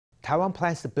Taiwan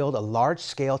plans to build a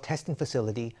large-scale testing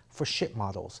facility for ship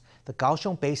models. The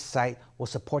Kaohsiung-based site will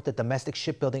support the domestic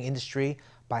shipbuilding industry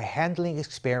by handling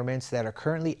experiments that are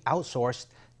currently outsourced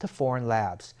to foreign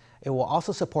labs. It will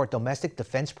also support domestic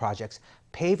defense projects,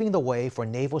 paving the way for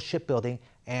naval shipbuilding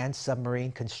and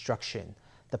submarine construction.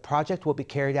 The project will be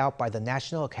carried out by the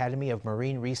National Academy of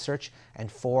Marine Research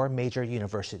and 4 major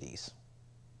universities.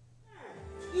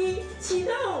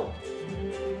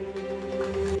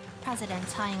 President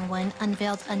Tsai Ing-wen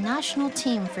unveiled a national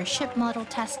team for ship model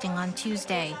testing on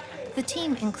Tuesday. The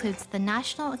team includes the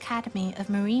National Academy of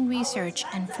Marine Research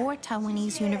and 4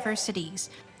 Taiwanese universities.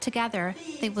 Together,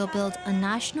 they will build a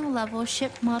national-level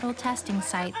ship model testing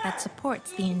site that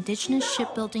supports the indigenous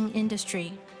shipbuilding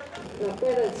industry.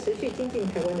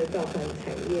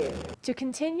 To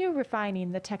continue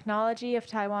refining the technology of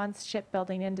Taiwan's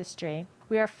shipbuilding industry,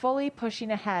 we are fully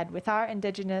pushing ahead with our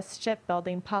indigenous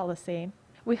shipbuilding policy.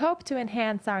 We hope to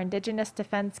enhance our indigenous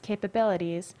defense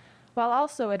capabilities while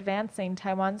also advancing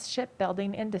Taiwan's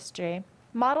shipbuilding industry.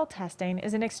 Model testing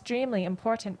is an extremely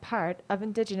important part of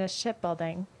indigenous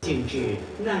shipbuilding.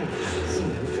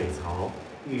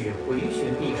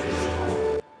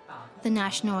 The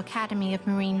National Academy of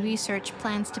Marine Research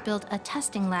plans to build a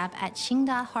testing lab at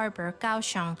Xingda Harbor,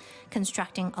 Kaohsiung,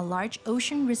 constructing a large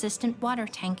ocean-resistant water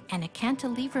tank and a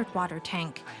cantilevered water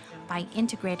tank. By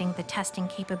integrating the testing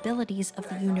capabilities of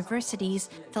the universities,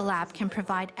 the lab can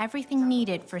provide everything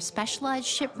needed for specialized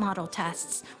ship model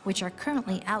tests, which are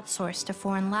currently outsourced to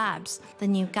foreign labs. The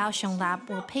new Kaohsiung lab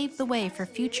will pave the way for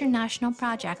future national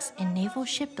projects in naval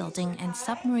shipbuilding and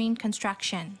submarine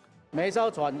construction.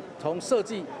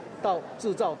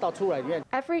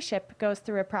 Every ship goes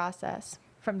through a process,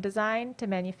 from design to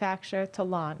manufacture to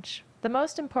launch. The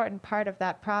most important part of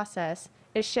that process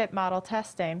is ship model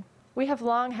testing. We have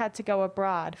long had to go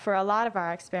abroad for a lot of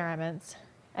our experiments,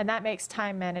 and that makes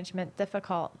time management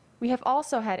difficult. We have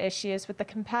also had issues with the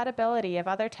compatibility of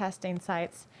other testing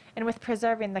sites and with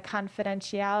preserving the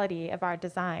confidentiality of our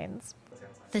designs.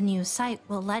 The new site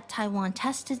will let Taiwan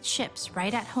test its ships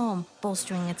right at home,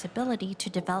 bolstering its ability to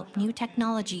develop new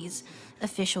technologies.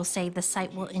 Officials say the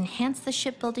site will enhance the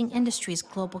shipbuilding industry's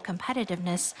global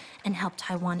competitiveness and help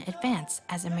Taiwan advance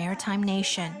as a maritime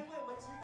nation.